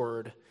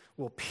sword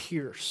will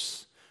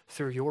pierce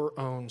through your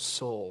own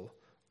soul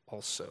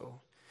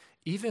also."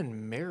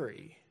 Even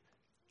Mary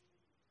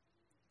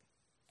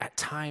at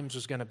times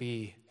was going to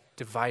be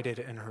divided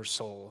in her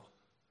soul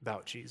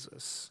about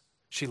Jesus.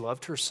 She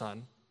loved her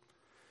son.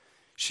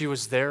 She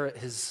was there at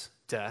his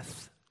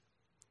death.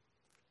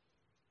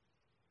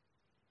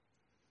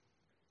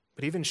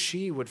 But even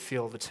she would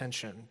feel the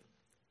tension.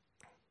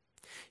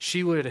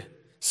 She would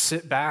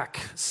sit back,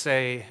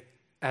 say,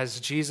 as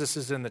Jesus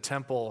is in the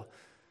temple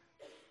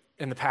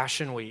in the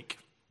Passion Week,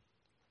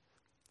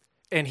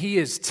 and he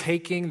is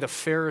taking the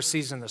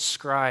Pharisees and the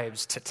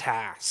scribes to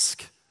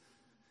task.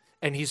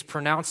 And he's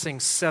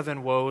pronouncing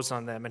 7 woes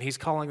on them, and he's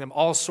calling them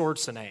all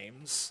sorts of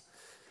names.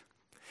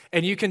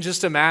 And you can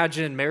just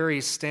imagine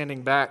Mary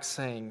standing back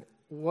saying,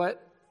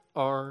 "What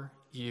are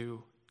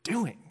you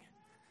doing?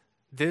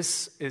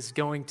 This is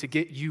going to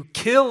get you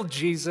killed,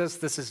 Jesus.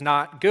 This is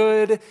not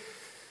good.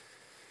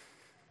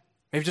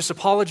 Maybe just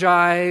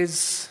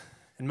apologize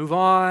and move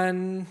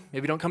on.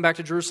 Maybe don't come back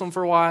to Jerusalem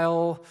for a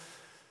while."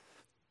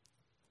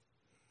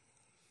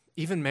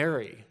 Even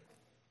Mary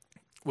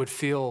would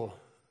feel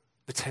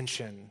the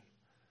tension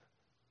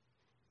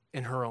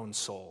in her own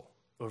soul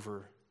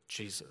over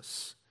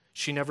Jesus.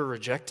 She never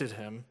rejected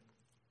him.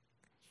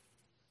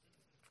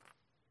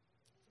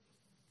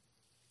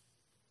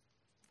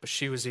 But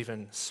she was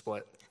even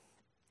split.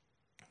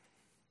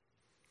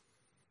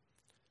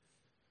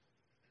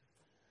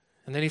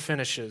 And then he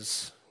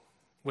finishes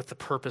with the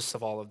purpose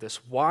of all of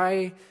this.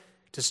 Why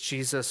does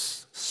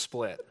Jesus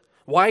split?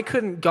 Why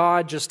couldn't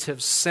God just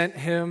have sent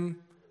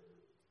him,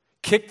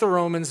 kicked the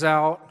Romans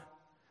out,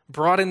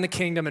 brought in the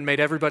kingdom, and made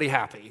everybody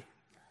happy?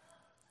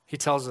 He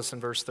tells us in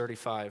verse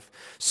 35,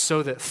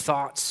 "So that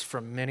thoughts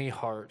from many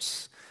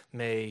hearts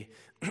may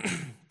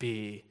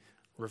be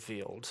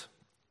revealed."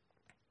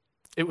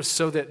 It was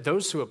so that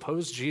those who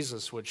opposed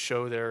Jesus would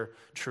show their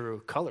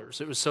true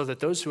colors. It was so that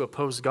those who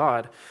opposed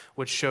God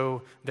would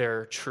show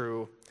their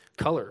true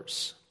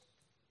colors.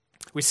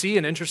 We see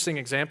an interesting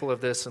example of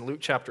this in Luke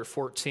chapter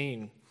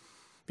 14,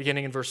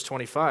 beginning in verse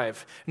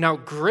 25. "Now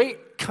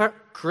great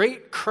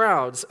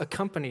crowds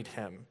accompanied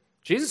him."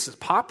 Jesus is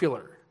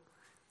popular.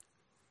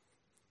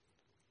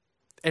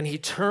 And he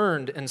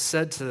turned and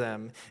said to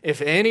them,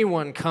 if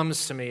anyone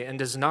comes to me and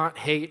does not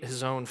hate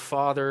his own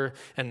father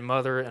and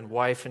mother and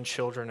wife and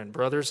children and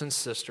brothers and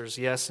sisters,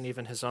 yes, and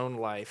even his own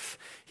life,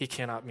 he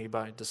cannot be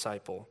my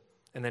disciple.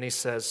 And then he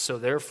says, so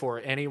therefore,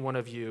 any one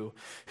of you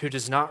who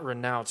does not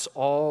renounce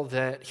all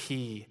that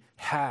he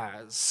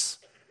has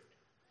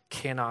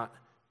cannot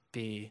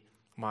be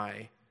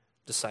my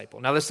disciple.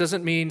 Now, this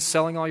doesn't mean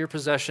selling all your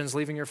possessions,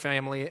 leaving your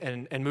family,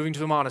 and moving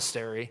to a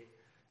monastery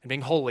and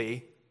being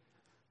holy.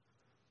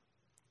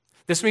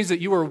 This means that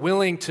you are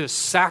willing to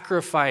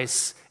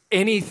sacrifice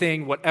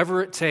anything,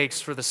 whatever it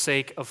takes, for the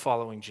sake of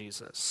following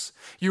Jesus.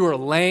 You are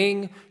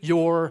laying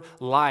your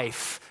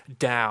life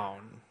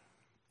down.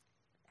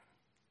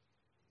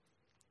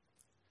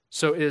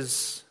 So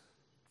is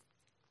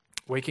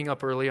waking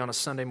up early on a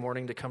Sunday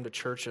morning to come to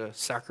church a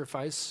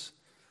sacrifice?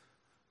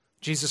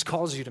 Jesus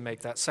calls you to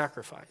make that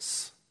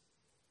sacrifice.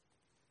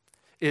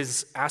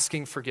 Is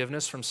asking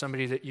forgiveness from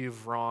somebody that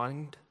you've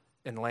wronged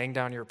and laying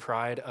down your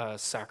pride a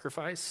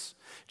sacrifice?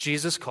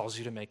 Jesus calls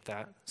you to make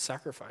that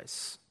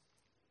sacrifice.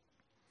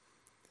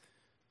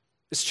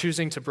 Is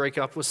choosing to break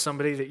up with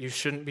somebody that you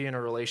shouldn't be in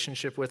a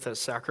relationship with a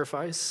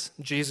sacrifice?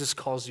 Jesus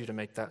calls you to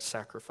make that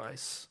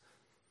sacrifice.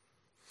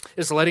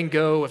 Is letting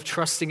go of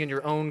trusting in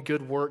your own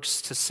good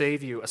works to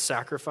save you a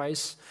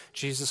sacrifice?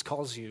 Jesus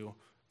calls you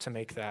to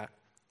make that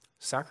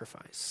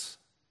sacrifice.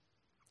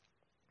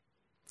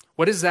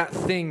 What is that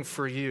thing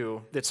for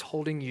you that's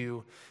holding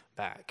you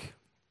back?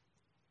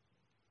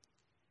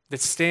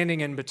 That's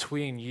standing in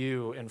between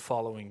you and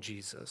following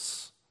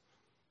Jesus?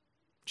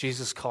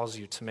 Jesus calls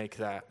you to make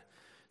that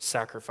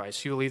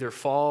sacrifice. You will either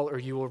fall or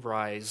you will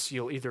rise.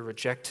 You'll either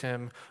reject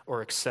him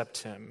or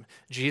accept him.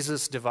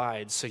 Jesus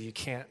divides, so you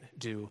can't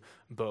do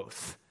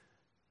both.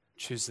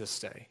 Choose this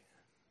day.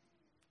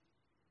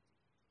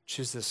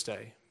 Choose this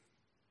day.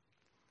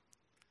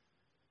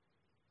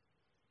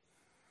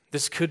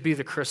 This could be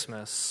the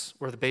Christmas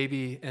where the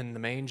baby in the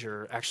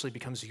manger actually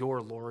becomes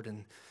your Lord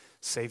and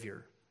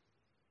Savior.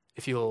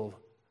 If you'll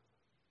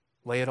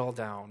lay it all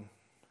down,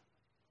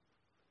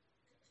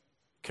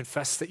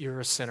 confess that you're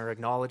a sinner,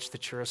 acknowledge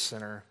that you're a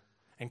sinner,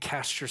 and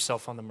cast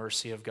yourself on the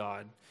mercy of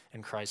God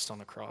and Christ on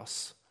the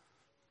cross.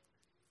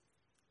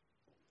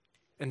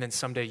 And then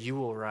someday you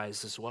will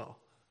rise as well.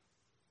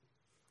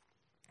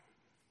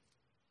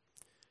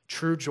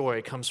 True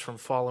joy comes from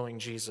following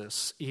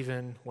Jesus,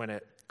 even when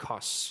it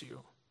costs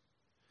you.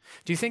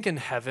 Do you think in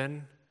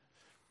heaven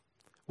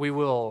we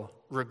will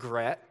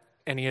regret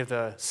any of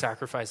the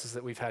sacrifices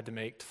that we've had to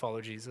make to follow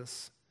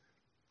Jesus?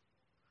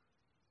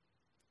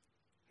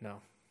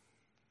 No.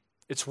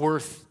 It's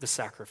worth the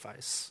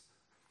sacrifice.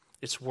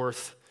 It's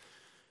worth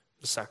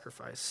the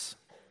sacrifice.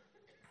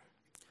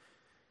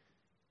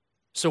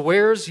 So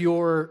where's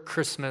your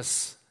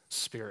Christmas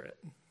spirit?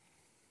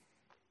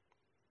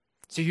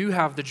 Do you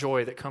have the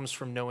joy that comes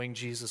from knowing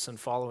Jesus and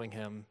following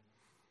him,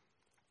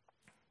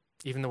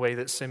 even the way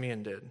that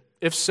Simeon did?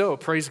 If so,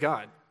 praise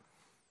God.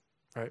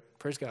 Right?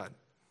 Praise God.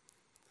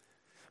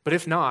 But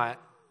if not,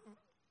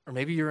 or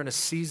maybe you're in a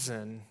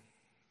season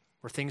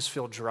where things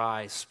feel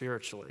dry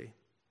spiritually,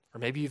 or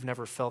maybe you've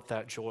never felt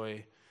that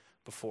joy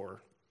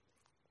before,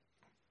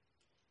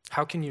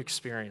 how can you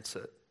experience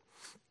it?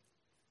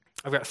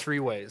 I've got 3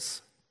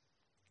 ways.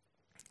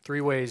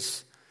 3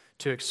 ways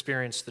to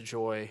experience the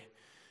joy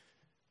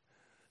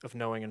of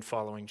knowing and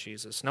following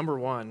Jesus. Number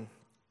 1,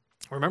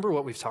 remember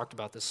what we've talked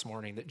about this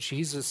morning, that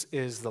Jesus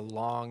is the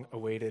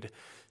long-awaited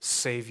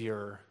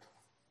Savior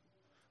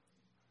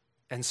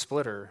and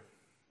splitter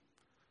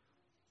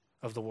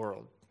of the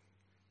world.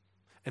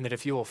 And that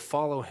if you will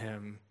follow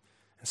him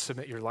and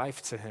submit your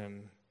life to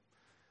him,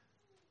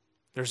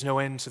 there's no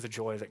end to the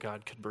joy that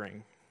God could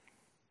bring.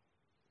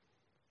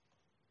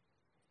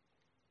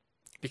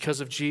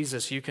 Because of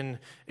Jesus, you can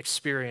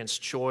experience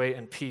joy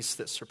and peace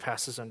that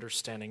surpasses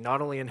understanding,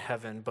 not only in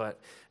heaven, but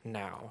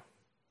now.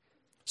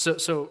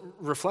 So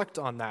reflect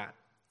on that.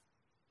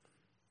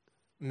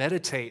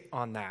 Meditate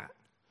on that.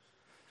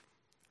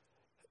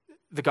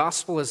 The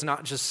gospel is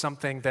not just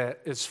something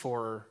that is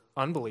for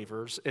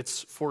unbelievers,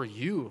 it's for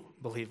you,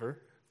 believer.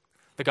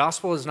 The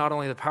gospel is not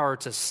only the power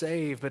to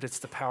save, but it's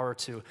the power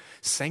to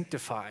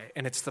sanctify,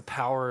 and it's the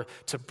power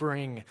to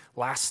bring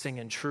lasting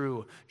and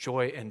true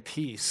joy and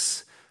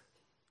peace.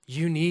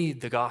 You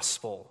need the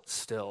gospel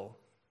still.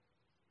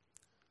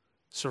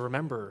 So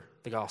remember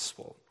the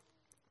gospel.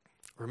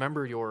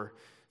 Remember your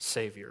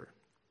Savior.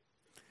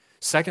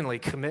 Secondly,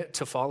 commit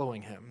to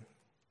following him.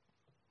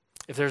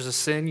 If there's a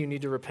sin you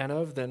need to repent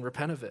of, then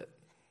repent of it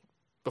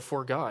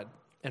before God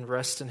and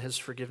rest in his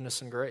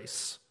forgiveness and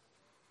grace.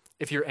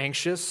 If you're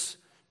anxious,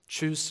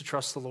 choose to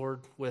trust the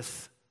Lord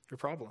with your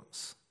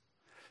problems.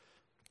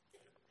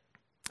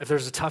 If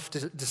there's a tough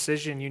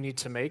decision you need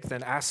to make,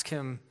 then ask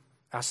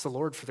the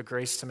Lord for the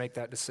grace to make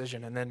that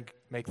decision, and then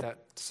make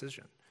that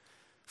decision.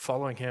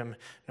 Following him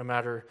no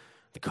matter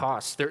the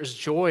cost. There is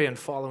joy in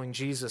following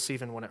Jesus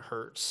even when it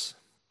hurts.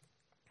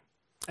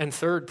 And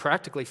third,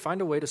 practically,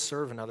 find a way to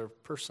serve another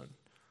person.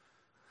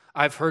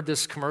 I've heard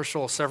this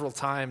commercial several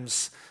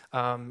times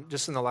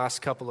just in the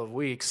last couple of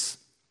weeks.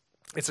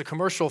 It's a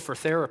commercial for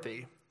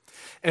therapy.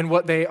 And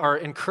what they are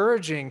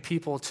encouraging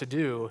people to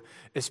do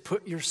is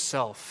put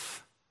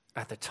yourself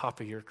at the top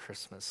of your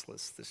Christmas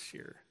list this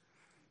year.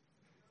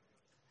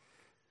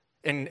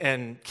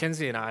 And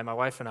Kinsey and I, my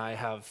wife and I,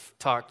 have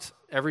talked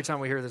every time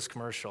we hear this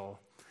commercial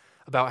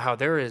about how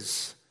there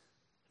is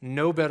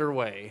no better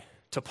way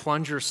to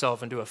plunge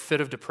yourself into a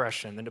fit of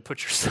depression than to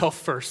put yourself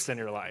first in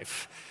your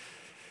life.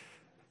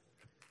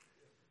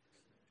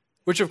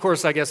 Which, of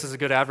course, I guess is a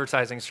good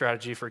advertising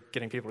strategy for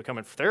getting people to come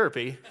in for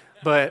therapy,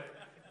 but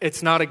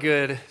it's not a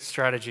good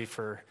strategy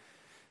for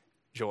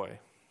joy.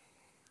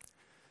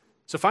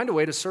 So find a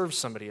way to serve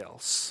somebody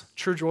else.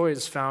 True joy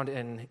is found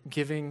in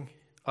giving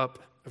up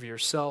of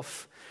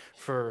yourself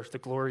for the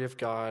glory of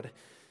God,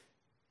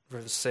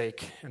 for the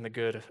sake and the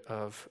good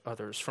of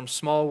others. From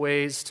small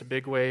ways to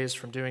big ways,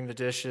 from doing the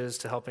dishes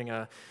to helping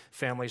a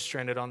family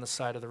stranded on the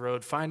side of the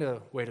road, find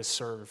a way to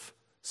serve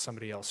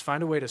somebody else.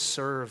 Find a way to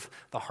serve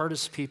the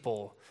hardest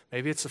people.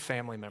 Maybe it's a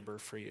family member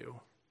for you.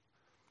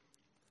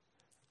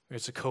 Maybe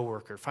it's a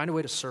coworker. Find a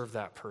way to serve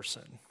that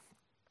person.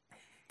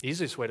 The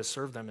easiest way to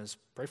serve them is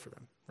pray for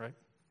them, right?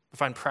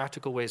 Find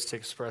practical ways to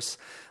express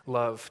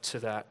love to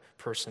that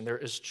person. There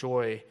is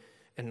joy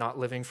in not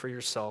living for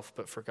yourself,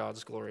 but for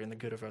God's glory and the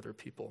good of other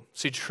people.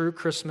 See, true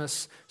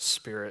Christmas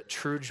spirit,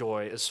 true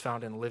joy is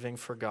found in living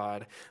for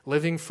God,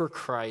 living for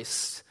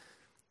Christ,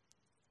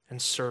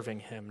 and serving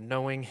Him,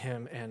 knowing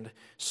Him and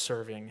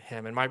serving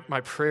Him. And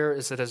my prayer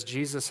is that as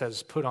Jesus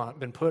has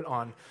been put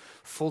on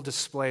full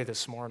display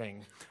this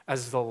morning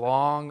as the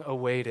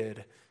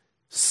long-awaited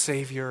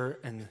Savior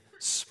and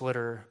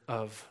splitter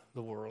of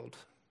the world,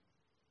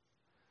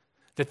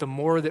 that the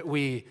more that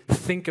we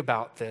think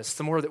about this,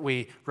 the more that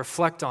we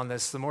reflect on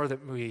this, the more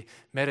that we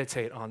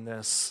meditate on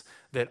this,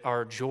 that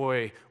our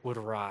joy would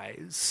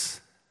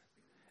rise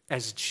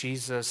as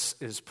Jesus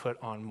is put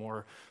on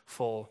more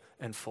full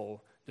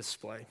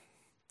display.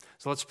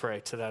 So let's pray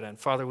to that end.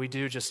 Father, we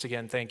do just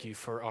again thank you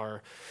for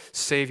our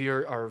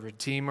Savior, our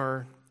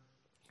Redeemer.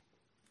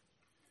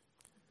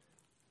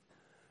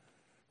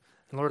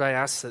 And Lord, I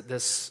ask that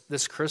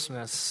this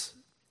Christmas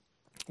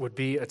would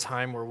be a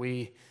time where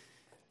we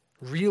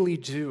really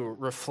do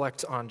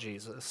reflect on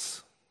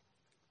Jesus.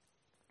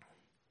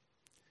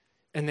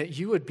 And that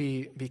you would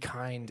be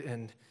kind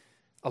and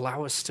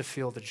allow us to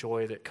feel the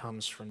joy that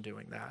comes from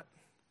doing that.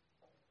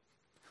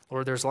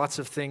 Lord, there's lots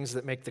of things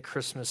that make the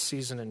Christmas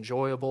season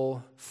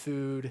enjoyable: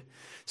 food,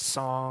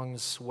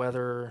 songs,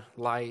 weather,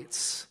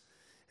 lights,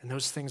 and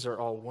those things are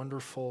all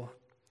wonderful.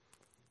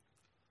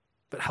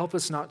 But help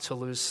us not to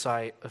lose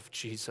sight of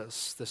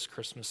Jesus this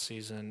Christmas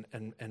season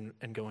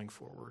and going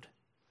forward.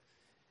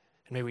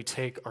 And may we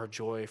take our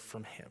joy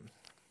from Him.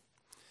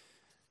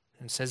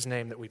 And it's His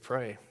name that we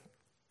pray.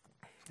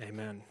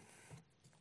 Amen.